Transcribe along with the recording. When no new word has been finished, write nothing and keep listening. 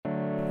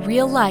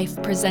Real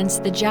Life presents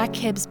the Jack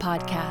Hibbs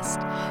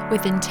Podcast,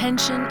 with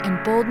intention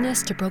and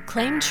boldness to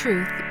proclaim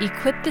truth,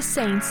 equip the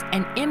saints,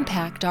 and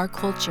impact our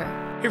culture.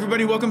 Hey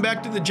everybody, welcome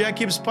back to the Jack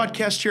Hibbs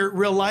Podcast here at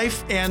Real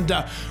Life, and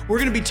we're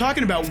going to be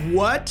talking about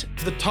what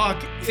the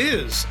talk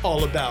is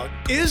all about.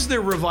 Is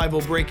there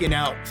revival breaking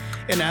out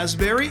in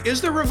Asbury?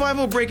 Is there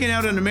revival breaking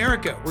out in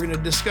America? We're going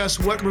to discuss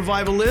what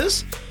revival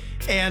is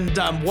and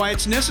why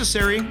it's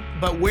necessary,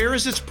 but where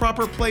is its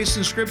proper place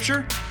in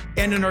Scripture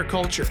and in our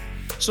culture.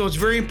 So it's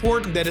very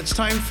important that it's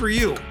time for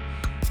you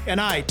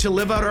and I to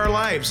live out our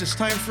lives. It's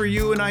time for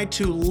you and I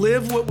to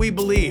live what we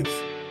believe.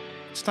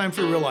 It's time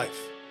for Real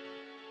Life.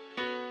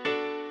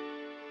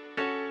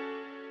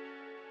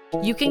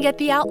 You can get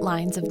the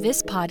outlines of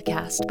this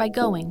podcast by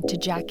going to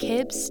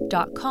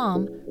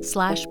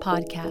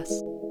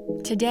jackhibbs.com/podcast.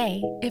 Today,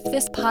 if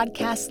this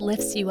podcast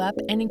lifts you up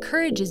and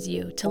encourages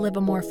you to live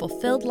a more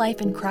fulfilled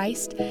life in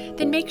Christ,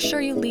 then make sure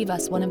you leave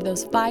us one of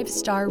those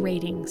 5-star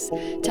ratings.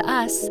 To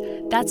us,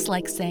 that's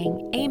like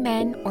saying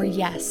amen or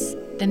yes.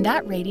 Then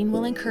that rating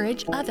will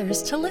encourage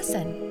others to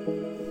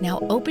listen. Now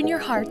open your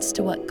hearts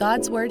to what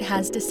God's Word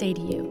has to say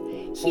to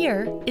you.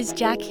 Here is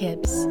Jack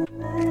Hibbs.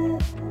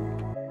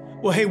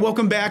 Well, hey,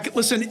 welcome back.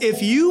 Listen,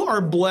 if you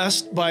are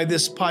blessed by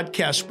this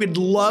podcast, we'd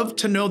love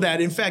to know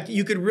that. In fact,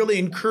 you could really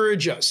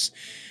encourage us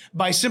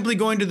by simply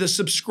going to the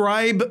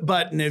subscribe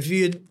button. If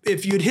you'd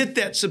hit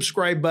that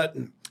subscribe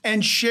button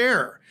and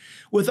share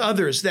with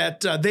others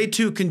that they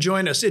too can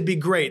join us, it'd be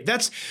great.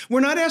 We're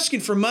not asking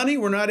for money.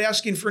 We're not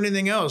asking for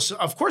anything else.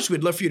 Of course,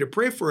 we'd love for you to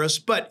pray for us,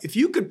 but if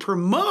you could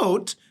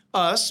promote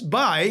us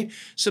by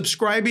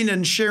subscribing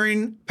and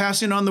sharing,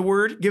 passing on the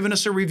word, giving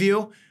us a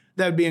review,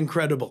 that'd be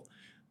incredible.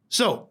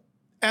 So,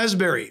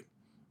 Asbury,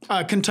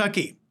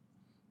 Kentucky,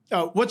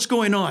 what's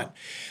going on?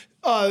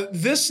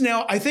 This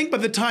now, I think by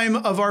the time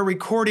of our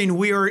recording,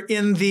 we are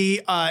in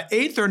the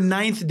 8th or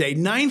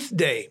 9th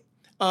day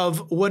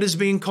of what is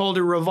being called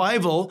a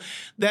revival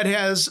that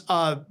has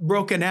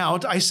broken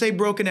out. I say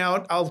broken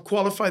out, I'll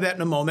qualify that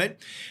in a moment,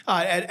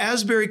 at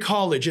Asbury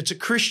College. It's a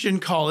Christian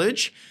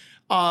college.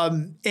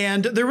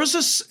 And there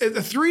was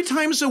 3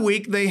 times a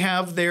week, they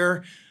have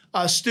their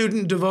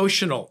student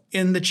devotional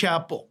in the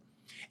chapel.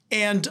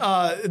 And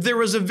there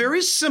was a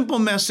very simple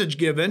message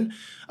given,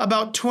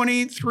 about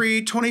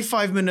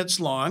 25 minutes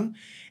long.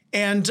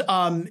 And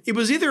it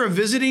was either a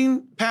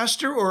visiting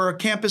pastor or a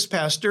campus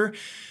pastor,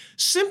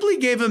 simply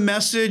gave a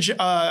message.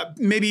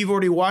 Maybe you've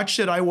already watched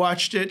it. I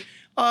watched it,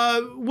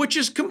 which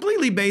is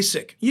completely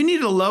basic. You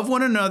need to love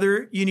one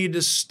another. You need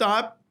to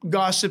stop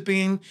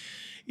gossiping.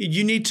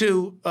 You need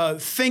to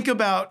think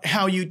about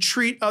how you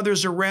treat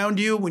others around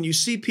you. When you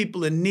see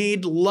people in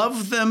need,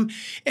 love them.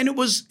 And it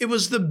was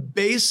the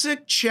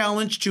basic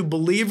challenge to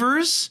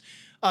believers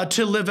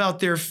to live out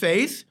their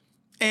faith.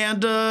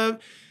 And the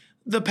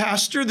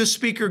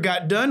speaker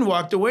got done,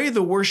 walked away.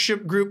 The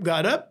worship group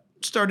got up,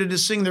 started to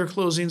sing their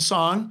closing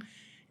song.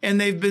 And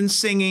they've been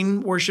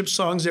singing worship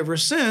songs ever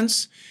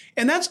since.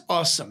 And that's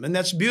awesome. And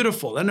that's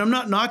beautiful. And I'm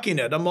not knocking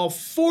it. I'm all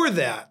for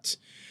that.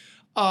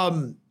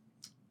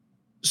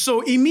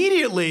 So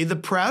immediately, the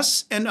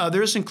press and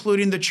others,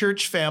 including the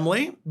church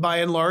family, by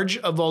and large,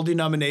 of all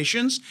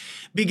denominations,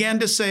 began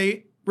to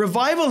say,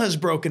 revival has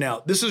broken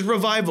out. This is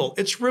revival.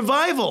 It's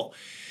revival.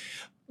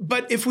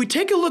 But if we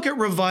take a look at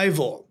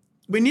revival,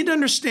 we need to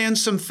understand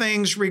some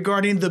things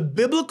regarding the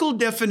biblical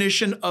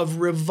definition of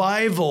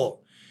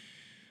revival.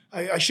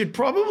 I should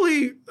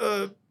probably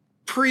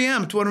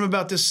preempt what I'm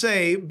about to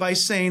say by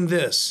saying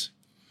this.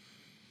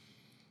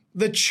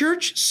 The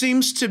church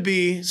seems to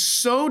be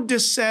so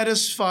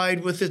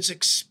dissatisfied with its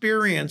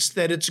experience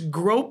that it's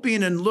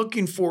groping and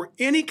looking for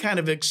any kind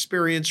of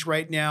experience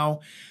right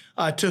now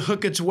to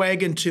hook its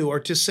wagon to,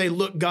 or to say,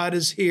 look, God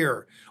is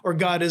here, or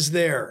God is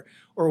there,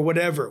 or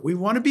whatever. We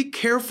want to be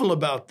careful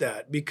about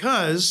that,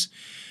 because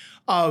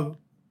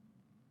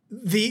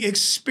the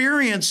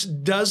experience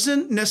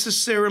doesn't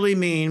necessarily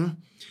mean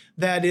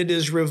that it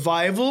is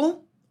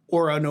revival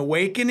or an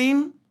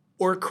awakening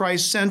or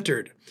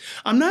Christ-centered.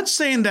 I'm not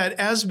saying that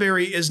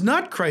Asbury is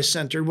not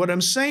Christ-centered. What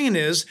I'm saying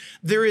is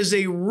there is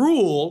a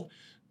rule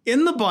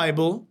in the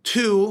Bible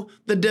to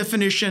the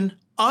definition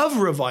of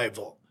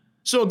revival.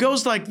 So it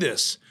goes like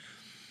this.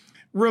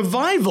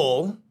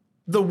 Revival,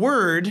 the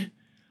word,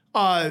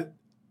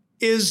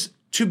 is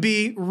to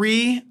be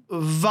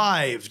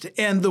revived.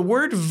 And the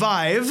word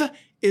vive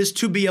is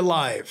to be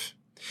alive.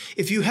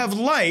 If you have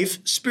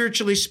life,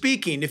 spiritually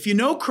speaking, if you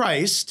know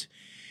Christ,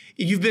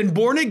 you've been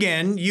born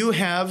again, you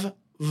have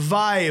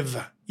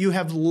vive. You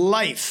have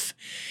life.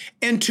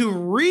 And to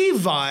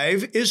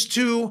revive is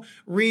to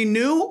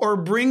renew or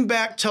bring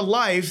back to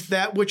life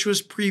that which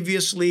was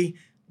previously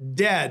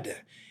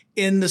dead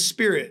in the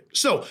spirit.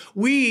 So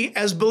we,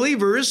 as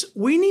believers,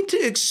 we need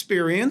to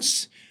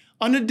experience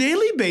on a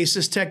daily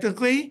basis,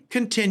 technically,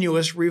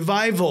 continuous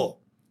revival.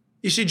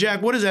 You see,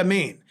 Jack, what does that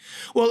mean?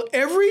 Well,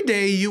 every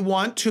day you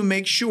want to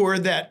make sure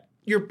that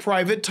your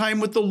private time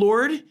with the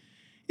Lord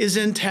is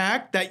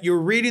intact, that you're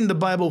reading the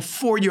Bible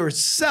for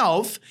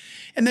yourself,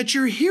 and that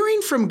you're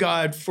hearing from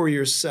God for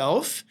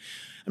yourself,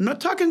 I'm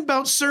not talking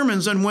about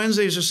sermons on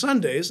Wednesdays or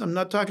Sundays. I'm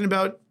not talking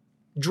about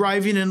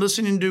driving and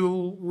listening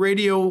to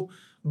radio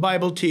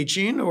Bible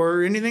teaching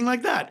or anything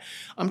like that.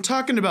 I'm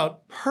talking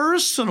about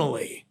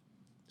personally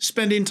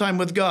spending time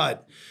with God.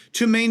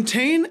 To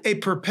maintain a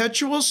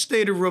perpetual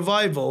state of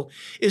revival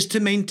is to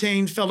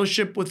maintain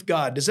fellowship with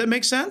God. Does that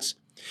make sense?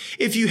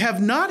 If you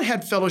have not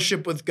had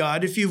fellowship with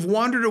God, if you've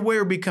wandered away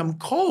or become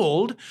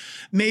cold,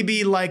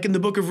 maybe like in the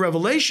book of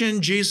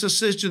Revelation, Jesus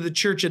says to the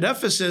church at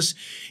Ephesus,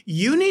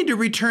 you need to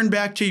return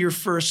back to your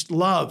first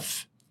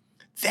love.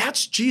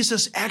 That's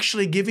Jesus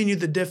actually giving you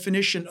the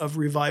definition of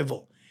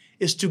revival,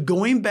 is to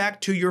going back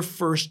to your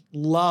first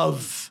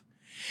love.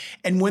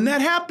 And when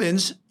that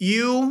happens,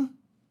 you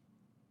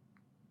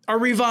are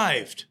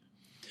revived.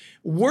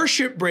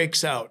 Worship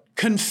breaks out.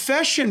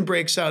 Confession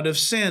breaks out of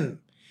sin.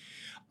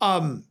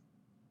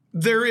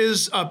 There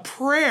is a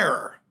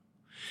prayer.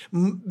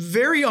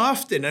 Very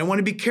often, I want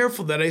to be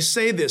careful that I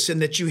say this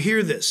and that you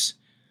hear this.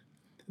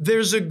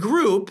 There's a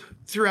group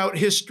throughout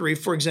history,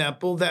 for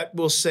example, that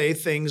will say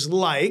things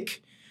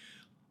like,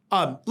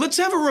 let's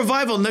have a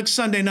revival next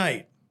Sunday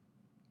night.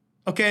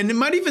 Okay, and it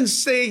might even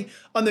say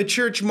on the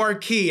church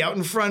marquee out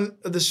in front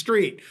of the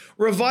street,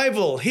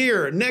 revival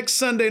here next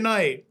Sunday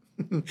night.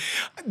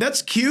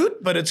 That's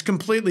cute, but it's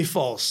completely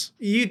false.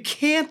 You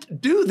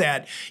can't do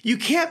that. You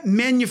can't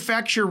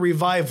manufacture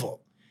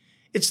revival.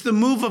 It's the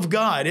move of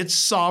God. It's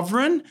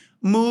sovereign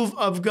move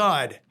of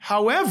God.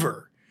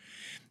 However,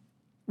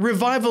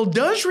 revival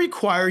does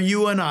require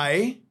you and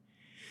I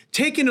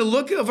taking a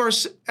look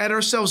at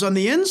ourselves on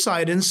the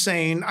inside and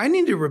saying, I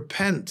need to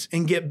repent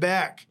and get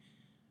back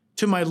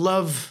to my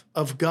love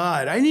of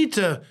God. I need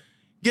to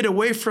get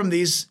away from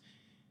these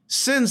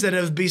sins that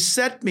have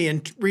beset me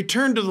and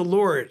return to the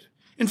Lord.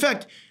 In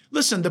fact,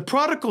 listen, the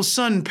prodigal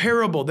son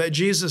parable that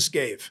Jesus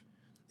gave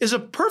is a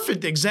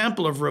perfect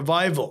example of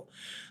revival.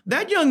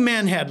 That young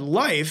man had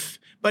life,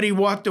 but he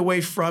walked away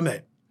from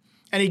it.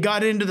 And he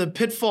got into the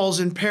pitfalls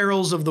and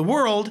perils of the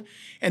world.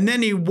 And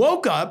then he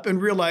woke up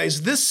and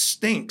realized, this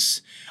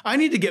stinks. I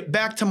need to get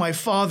back to my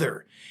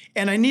Father.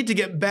 And I need to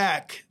get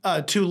back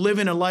to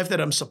living a life that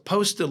I'm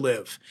supposed to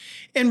live.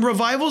 And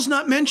revival's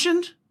not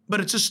mentioned, but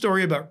it's a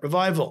story about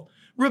revival.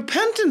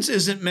 Repentance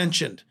isn't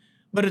mentioned,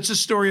 but it's a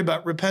story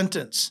about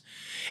repentance.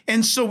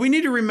 And so we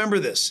need to remember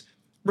this.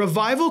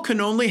 Revival can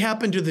only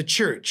happen to the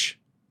church,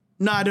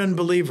 not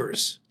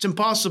unbelievers. It's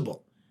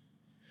impossible.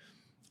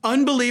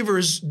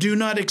 Unbelievers do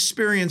not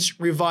experience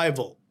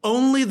revival.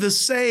 Only the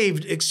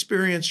saved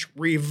experience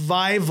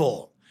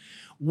revival.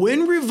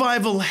 When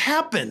revival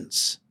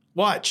happens,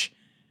 watch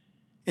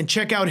and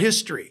check out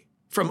history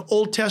from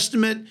Old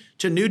Testament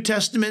to New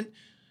Testament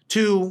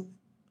to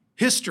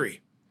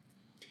history.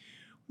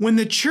 When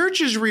the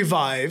church is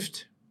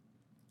revived,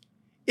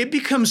 it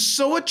becomes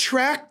so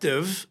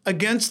attractive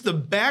against the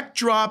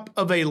backdrop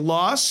of a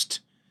lost,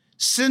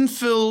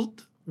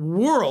 sin-filled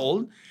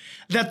world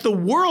that the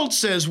world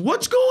says,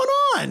 what's going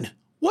on?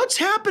 What's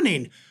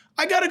happening?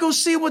 I got to go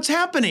see what's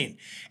happening.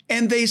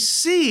 And they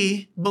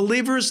see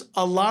believers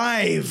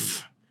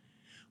alive,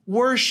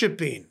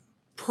 worshiping,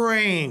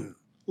 praying,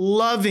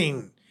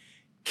 loving,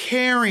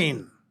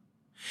 caring.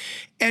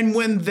 And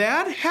when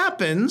that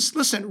happens,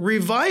 listen,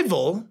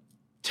 revival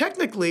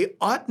technically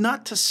ought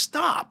not to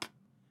stop.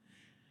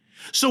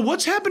 So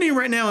what's happening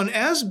right now in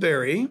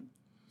Asbury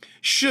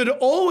should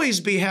always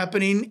be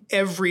happening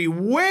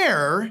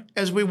everywhere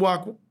as we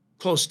walk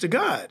close to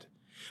God.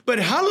 But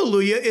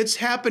hallelujah, it's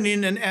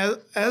happening in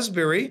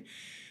Asbury,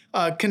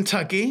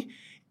 Kentucky,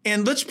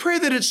 and let's pray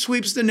that it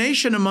sweeps the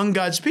nation among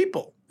God's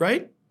people,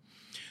 right?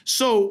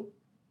 So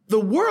the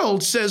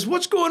world says,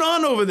 what's going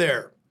on over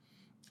there?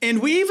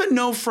 And we even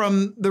know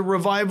from the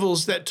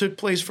revivals that took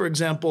place, for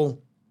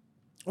example,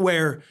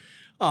 where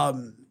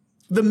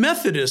the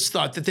Methodists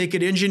thought that they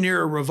could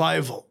engineer a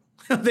revival.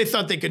 They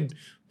thought they could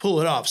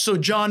pull it off. So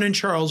John and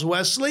Charles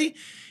Wesley,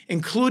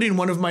 including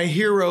one of my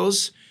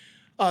heroes,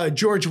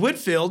 George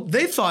Whitefield,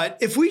 they thought,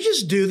 if we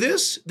just do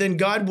this, then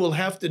God will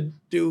have to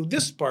do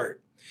this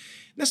part.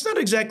 That's not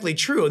exactly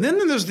true. And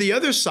then there's the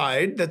other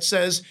side that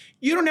says,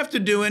 you don't have to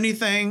do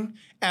anything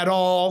at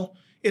all.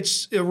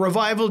 It's a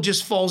revival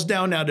just falls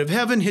down out of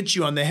heaven, hits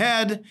you on the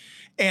head,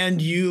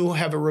 and you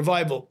have a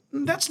revival.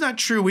 That's not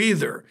true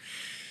either.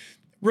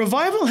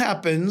 Revival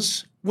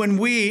happens when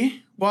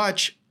we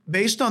watch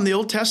based on the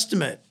Old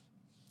Testament.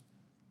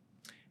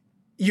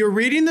 You're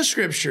reading the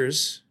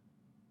scriptures,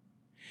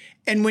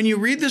 and when you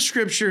read the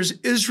scriptures,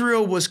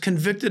 Israel was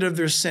convicted of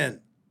their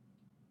sin.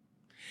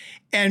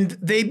 And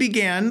they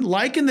began,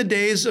 like in the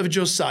days of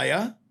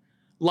Josiah,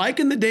 like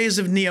in the days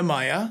of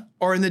Nehemiah,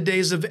 or in the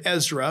days of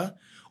Ezra,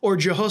 or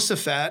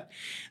Jehoshaphat,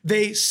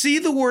 they see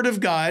the word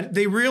of God,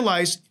 they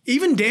realize,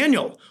 even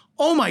Daniel,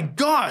 oh my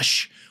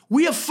gosh,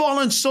 we have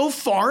fallen so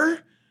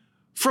far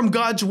from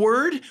God's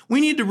word. We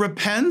need to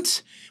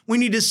repent. We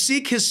need to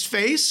seek his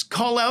face,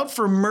 call out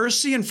for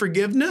mercy and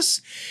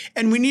forgiveness,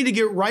 and we need to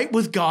get right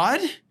with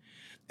God,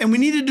 and we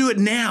need to do it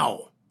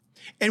now.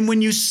 And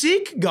when you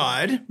seek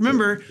God,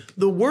 remember,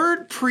 the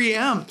word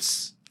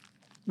preempts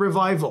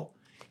revival.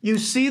 You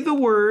see the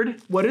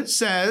word, what it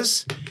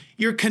says,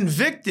 You're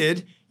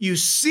convicted. You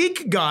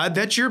seek God,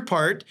 that's your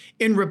part,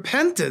 in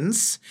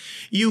repentance.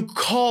 You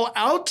call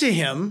out to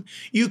him.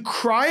 You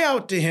cry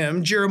out to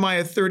him,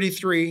 Jeremiah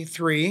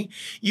 33:3.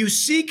 You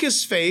seek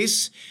his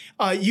face.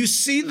 You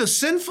see the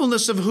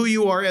sinfulness of who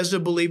you are as a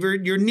believer,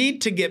 your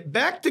need to get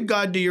back to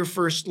God, to your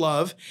first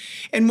love.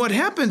 And what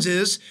happens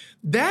is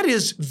that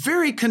is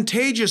very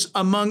contagious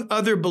among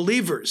other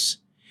believers.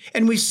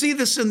 And we see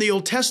this in the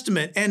Old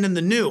Testament and in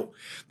the New.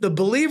 The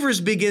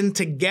believers begin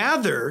to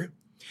gather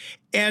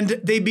and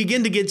they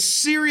begin to get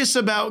serious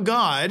about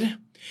God.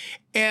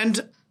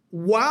 And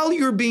while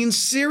you're being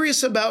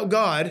serious about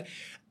God,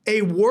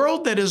 a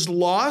world that is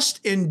lost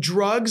in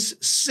drugs,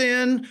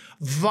 sin,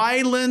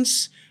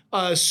 violence,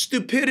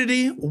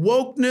 stupidity,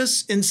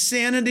 wokeness,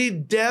 insanity,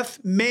 death,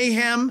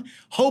 mayhem,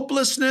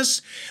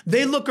 hopelessness,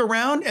 they look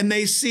around and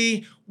they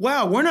see,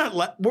 wow,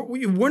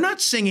 we're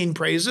not singing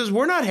praises.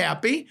 We're not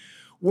happy.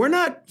 We're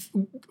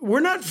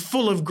not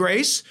full of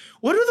grace.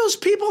 What do those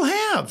people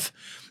have?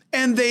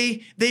 And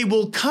they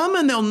will come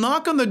and they'll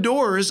knock on the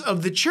doors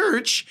of the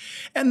church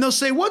and they'll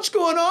say, what's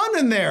going on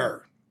in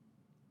there?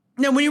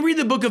 Now, when you read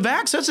the book of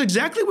Acts, that's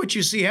exactly what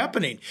you see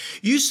happening.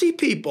 You see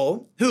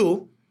people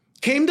who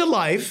came to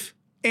life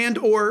and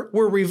or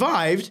were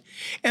revived,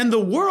 and the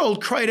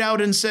world cried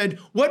out and said,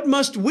 what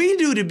must we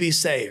do to be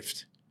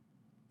saved?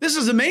 This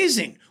is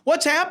amazing.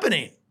 What's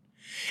happening?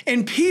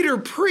 And Peter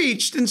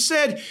preached and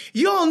said,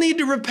 you all need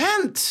to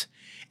repent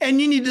and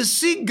you need to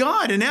seek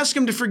God and ask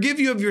him to forgive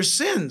you of your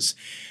sins.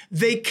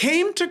 They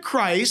came to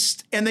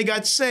Christ and they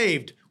got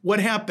saved.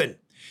 What happened?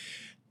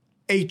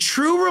 A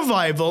true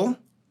revival,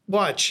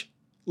 watch,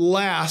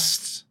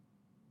 lasts.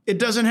 It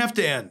doesn't have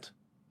to end.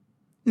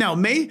 Now,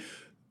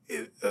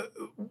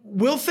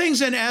 will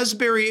things in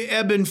Asbury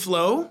ebb and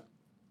flow?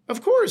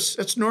 Of course,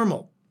 that's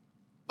normal.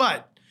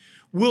 But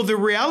will the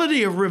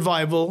reality of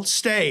revival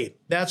stay?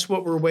 That's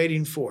what we're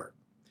waiting for.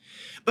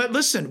 But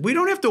listen, we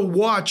don't have to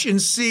watch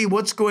and see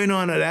what's going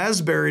on at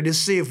Asbury to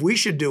see if we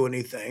should do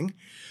anything.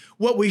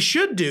 What we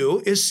should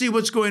do is see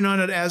what's going on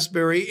at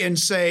Asbury and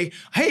say,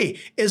 hey,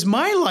 is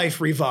my life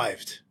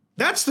revived?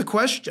 That's the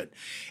question.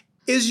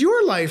 Is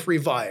your life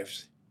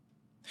revived?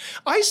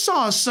 I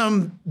saw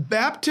some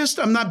Baptist,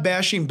 I'm not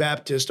bashing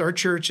Baptist. Our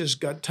church has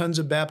got tons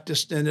of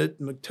Baptists in it,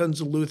 and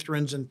tons of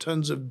Lutherans and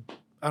tons of,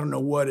 I don't know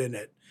what in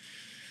it.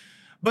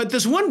 But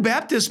this one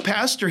Baptist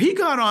pastor, he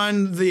got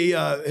on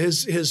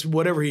his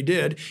whatever he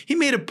did. He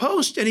made a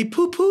post and he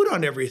poo-pooed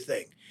on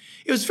everything.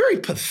 It was very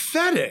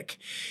pathetic.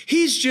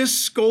 He's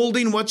just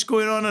scolding what's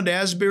going on at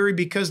Asbury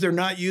because they're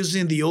not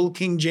using the old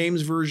King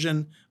James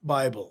Version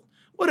Bible.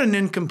 What a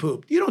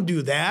nincompoop. You don't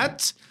do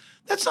that.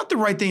 That's not the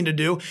right thing to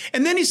do.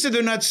 And then he said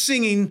they're not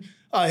singing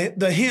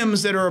the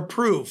hymns that are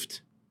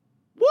approved.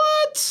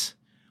 What?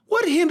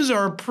 What hymns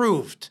are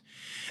approved?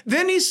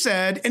 Then he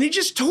said, and he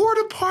just tore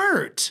it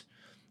apart.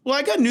 Well,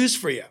 I got news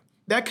for you.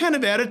 That kind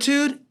of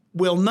attitude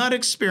will not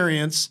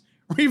experience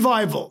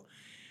revival.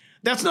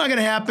 That's not going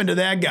to happen to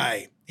that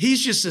guy.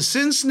 He's just a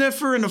sin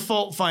sniffer and a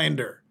fault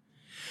finder.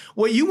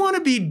 What you want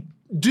to be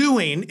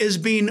doing is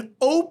being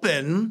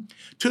open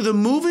to the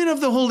moving of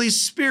the Holy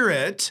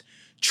Spirit,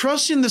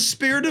 trusting the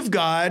Spirit of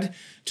God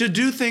to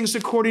do things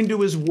according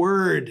to his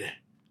word.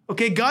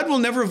 Okay, God will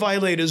never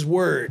violate his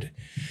word.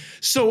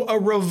 So a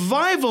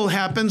revival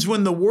happens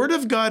when the word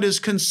of God is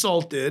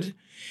consulted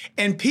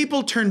and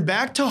people turn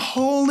back to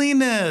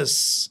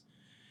holiness.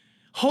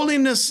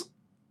 Holiness,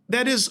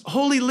 that is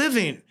holy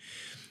living.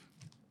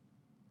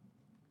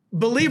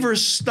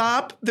 Believers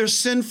stop their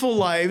sinful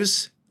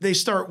lives. They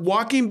start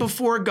walking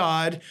before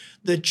God.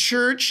 The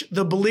church,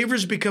 the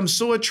believers become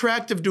so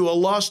attractive to a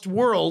lost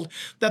world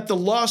that the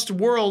lost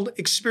world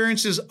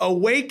experiences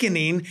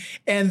awakening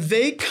and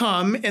they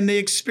come and they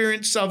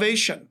experience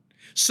salvation.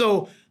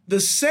 So the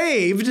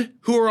saved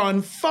who are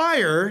on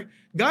fire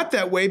got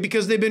that way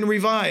because they've been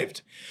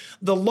revived.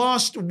 The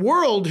lost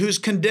world who's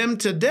condemned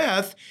to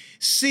death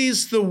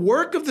sees the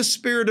work of the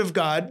Spirit of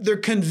God. They're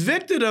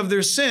convicted of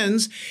their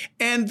sins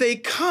and they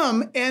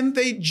come and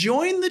they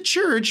join the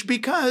church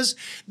because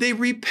they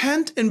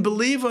repent and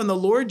believe on the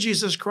Lord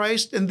Jesus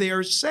Christ and they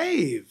are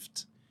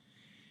saved.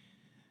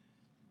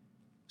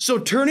 So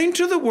turning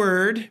to the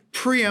word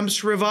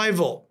preempts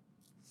revival.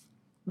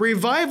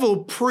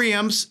 Revival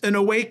preempts an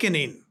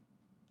awakening.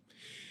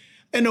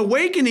 An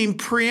awakening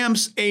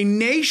preempts a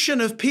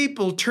nation of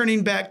people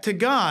turning back to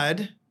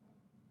God.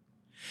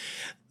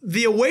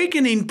 The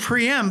awakening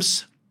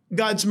preempts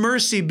God's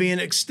mercy being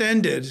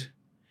extended,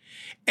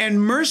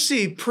 and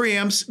mercy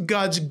preempts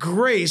God's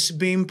grace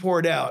being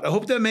poured out. I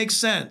hope that makes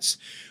sense.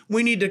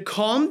 We need to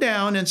calm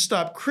down and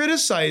stop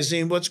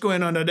criticizing what's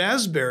going on at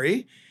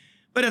Asbury,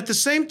 but at the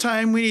same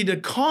time, we need to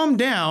calm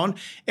down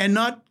and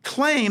not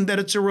claim that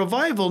it's a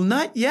revival.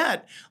 Not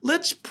yet.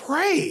 Let's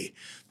pray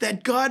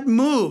that God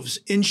moves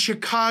in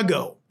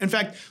Chicago. In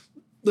fact,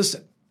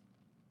 listen,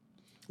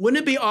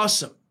 wouldn't it be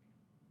awesome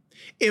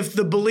if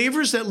the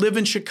believers that live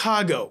in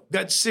Chicago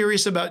got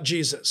serious about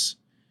Jesus?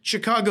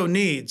 Chicago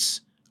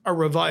needs a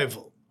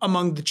revival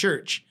among the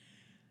church.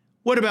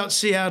 What about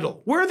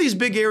Seattle? Where are these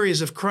big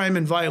areas of crime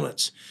and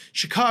violence?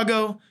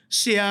 Chicago,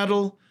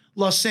 Seattle,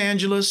 Los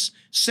Angeles,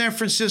 San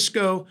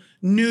Francisco,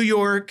 New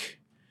York,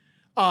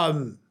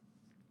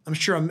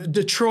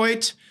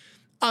 Detroit.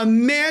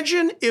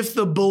 Imagine if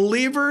the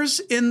believers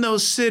in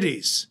those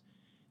cities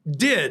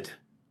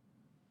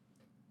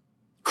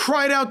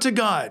cried out to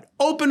God,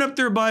 opened up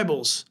their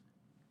Bibles,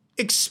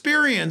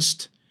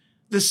 experienced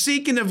the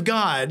seeking of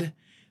God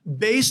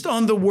based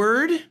on the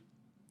Word.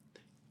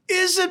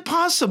 Is it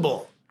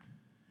possible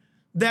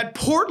that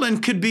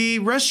Portland could be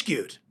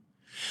rescued?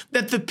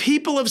 That the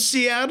people of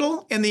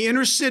Seattle and the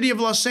inner city of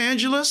Los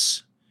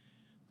Angeles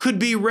could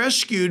be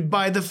rescued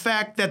by the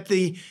fact that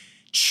the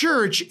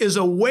church is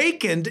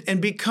awakened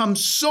and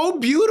becomes so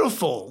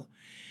beautiful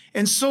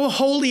and so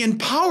holy and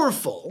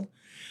powerful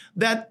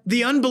that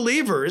the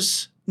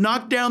unbelievers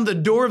knock down the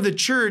door of the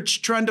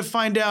church trying to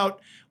find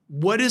out,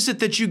 what is it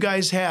that you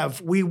guys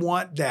have? We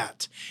want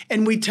that.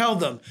 And we tell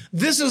them,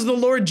 this is the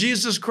Lord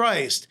Jesus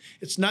Christ.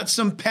 It's not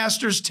some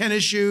pastor's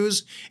tennis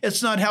shoes.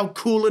 It's not how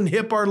cool and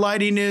hip our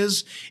lighting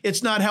is.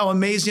 It's not how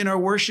amazing our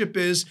worship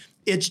is.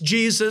 It's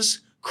Jesus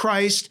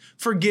Christ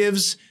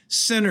forgives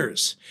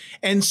sinners.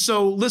 And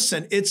so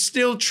listen, it's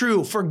still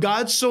true. For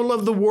God so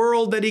loved the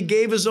world that he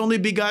gave his only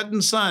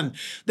begotten son,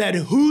 that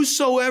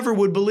whosoever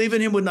would believe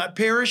in him would not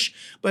perish,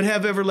 but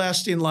have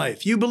everlasting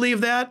life. You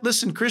believe that?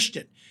 Listen,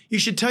 Christian, you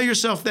should tell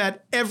yourself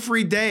that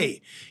every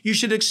day. You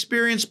should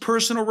experience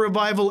personal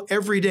revival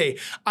every day.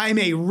 I'm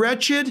a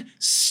wretched,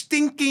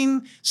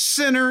 stinking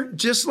sinner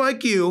just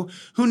like you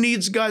who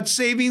needs God's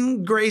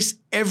saving grace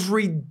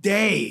every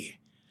day.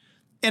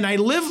 And I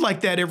live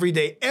like that every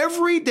day.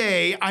 Every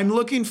day I'm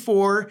looking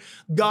for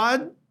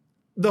God,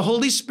 the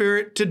Holy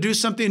Spirit, to do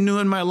something new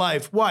in my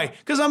life. Why?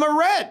 Because I'm a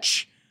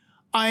wretch.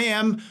 I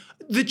am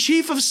the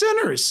chief of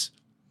sinners.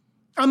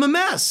 I'm a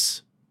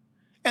mess.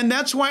 And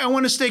that's why I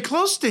want to stay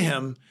close to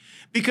him,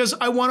 because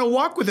I want to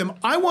walk with him.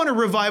 I want a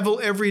revival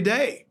every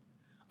day.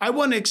 I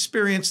want to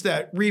experience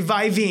that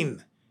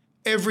reviving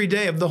every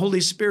day of the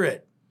Holy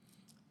Spirit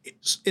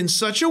in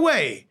such a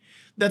way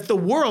that the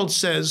world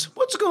says,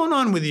 what's going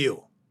on with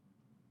you?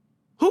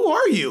 Who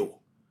are you?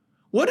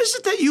 What is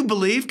it that you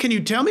believe? Can you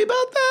tell me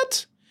about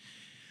that?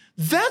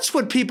 That's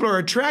what people are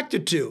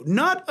attracted to,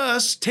 not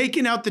us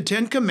taking out the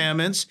 10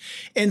 Commandments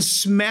and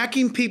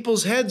smacking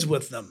people's heads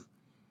with them.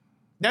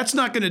 That's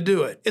not going to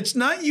do it. It's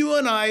not you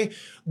and I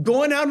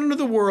going out into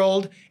the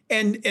world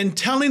and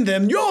telling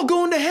them, you're all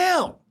going to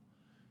hell.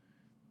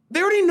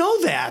 They already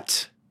know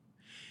that.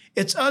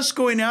 It's us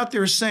going out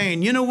there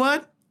saying, you know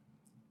what?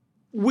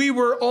 We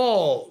were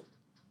all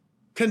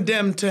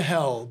condemned to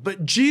hell,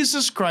 but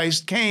Jesus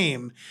Christ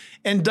came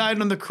and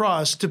died on the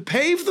cross to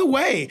pave the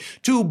way,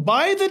 to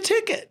buy the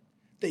ticket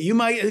that you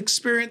might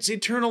experience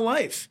eternal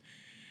life.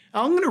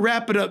 I'm going to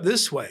wrap it up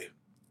this way.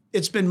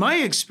 It's been my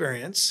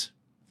experience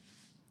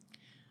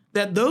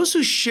that those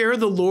who share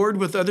the Lord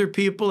with other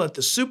people at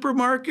the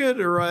supermarket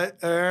or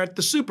at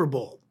the Super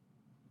Bowl,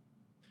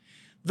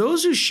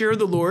 those who share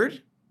the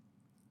Lord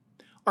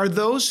are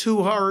those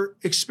who are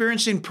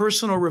experiencing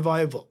personal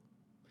revival.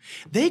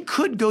 They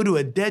could go to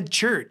a dead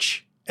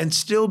church and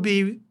still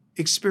be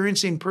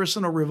experiencing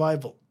personal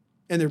revival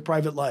in their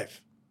private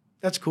life.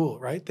 That's cool,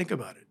 right? Think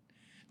about it.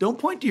 Don't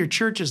point to your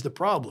church as the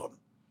problem.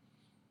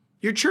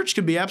 Your church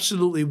could be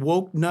absolutely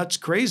woke, nuts,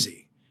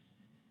 crazy.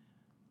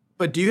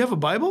 But do you have a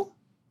Bible?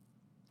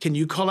 Can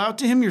you call out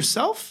to him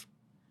yourself?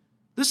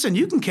 Listen,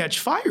 you can catch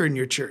fire in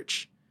your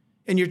church,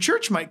 and your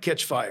church might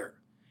catch fire.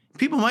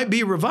 People might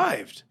be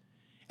revived.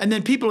 And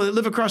then people that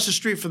live across the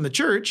street from the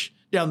church,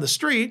 down the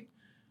street,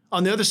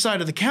 on the other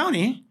side of the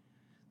county,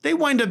 they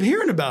wind up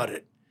hearing about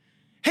it.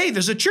 Hey,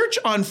 there's a church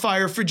on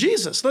fire for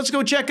Jesus. Let's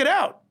go check it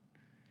out.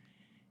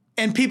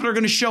 And people are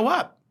going to show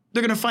up.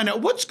 They're going to find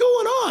out what's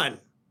going on.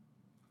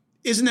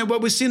 Isn't that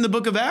what we see in the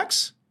book of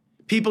Acts?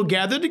 People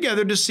gathered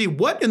together to see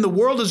what in the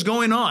world is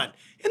going on.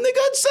 And they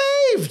got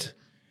saved.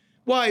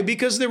 Why?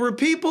 Because there were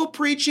people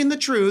preaching the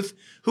truth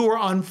who were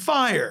on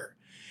fire.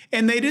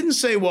 And they didn't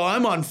say, well,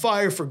 I'm on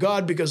fire for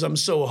God because I'm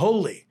so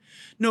holy.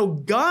 No,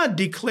 God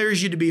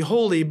declares you to be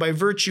holy by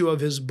virtue of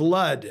his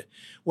blood.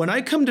 When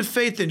I come to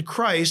faith in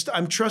Christ,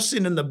 I'm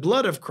trusting in the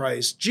blood of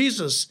Christ,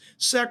 Jesus'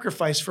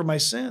 sacrifice for my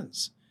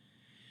sins.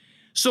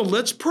 So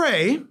let's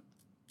pray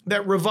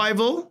that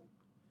revival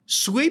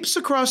sweeps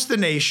across the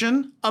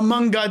nation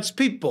among God's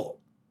people.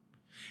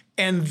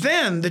 And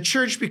then the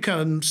church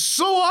becomes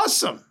so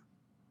awesome,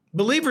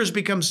 believers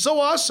become so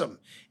awesome,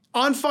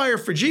 on fire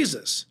for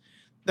Jesus,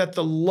 that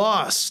the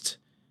lost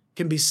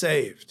can be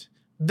saved.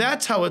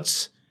 That's how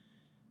it's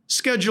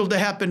scheduled to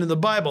happen in the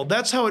Bible.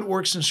 That's how it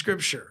works in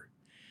Scripture.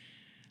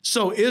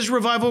 So is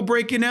revival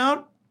breaking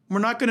out? We're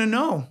not going to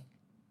know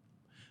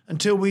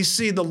until we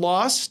see the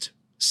lost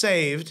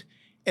saved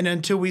and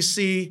until we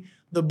see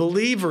the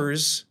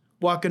believers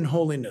walk in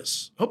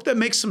holiness. Hope that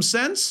makes some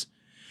sense.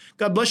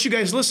 God bless you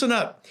guys. Listen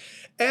up.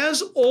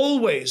 As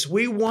always,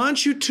 we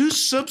want you to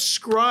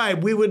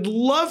subscribe. We would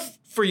love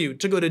for you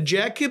to go to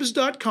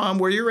jackhibbs.com,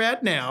 where you're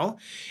at now,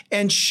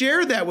 and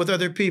share that with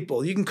other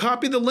people. You can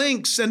copy the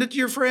link, send it to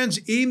your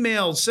friends,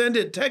 email, send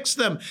it, text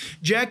them,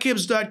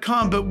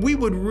 jackhibbs.com. But we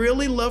would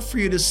really love for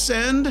you to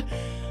send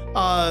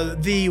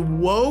the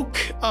woke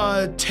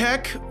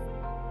tech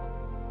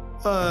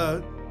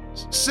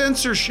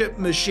censorship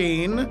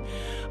machine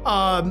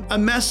a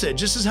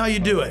message. This is how you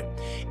do it.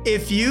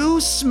 If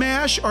you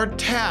smash or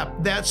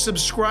tap that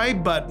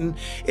subscribe button,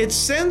 it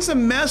sends a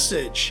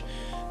message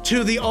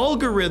to the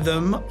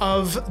algorithm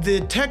of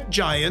the tech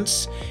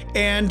giants,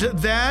 and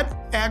that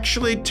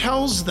actually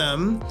tells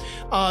them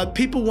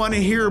people want to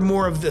hear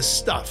more of this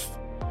stuff.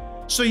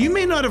 So you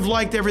may not have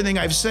liked everything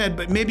I've said,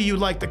 but maybe you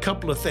liked a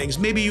couple of things.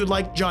 Maybe you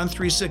liked John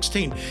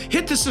 3:16.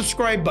 Hit the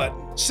subscribe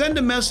button. Send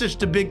a message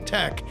to Big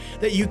Tech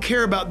that you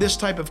care about this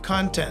type of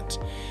content.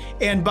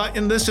 And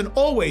listen,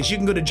 always, you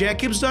can go to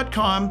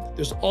jackhibbs.com.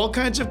 There's all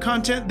kinds of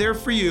content there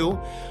for you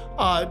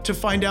to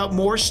find out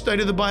more,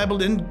 study the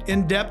Bible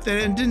in depth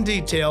and in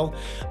detail.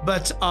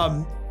 But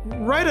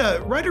write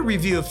a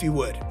review if you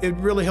would. It'd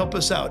really help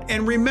us out.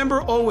 And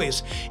remember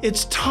always,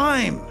 it's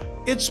time.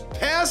 It's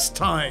past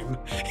time.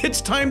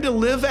 It's time to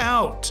live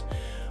out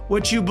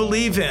what you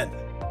believe in.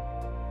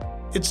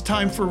 It's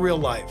time for real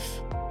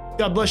life.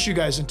 God bless you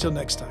guys. Until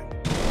next time.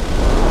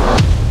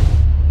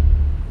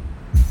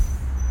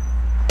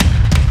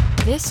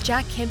 This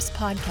Jack Hibbs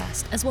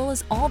podcast, as well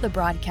as all the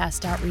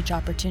broadcast outreach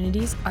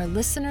opportunities, are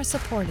listener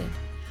supported.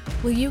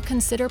 Will you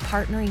consider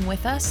partnering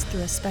with us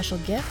through a special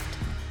gift?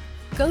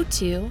 Go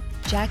to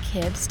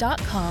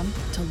jackhibbs.com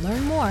to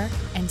learn more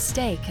and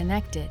stay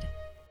connected.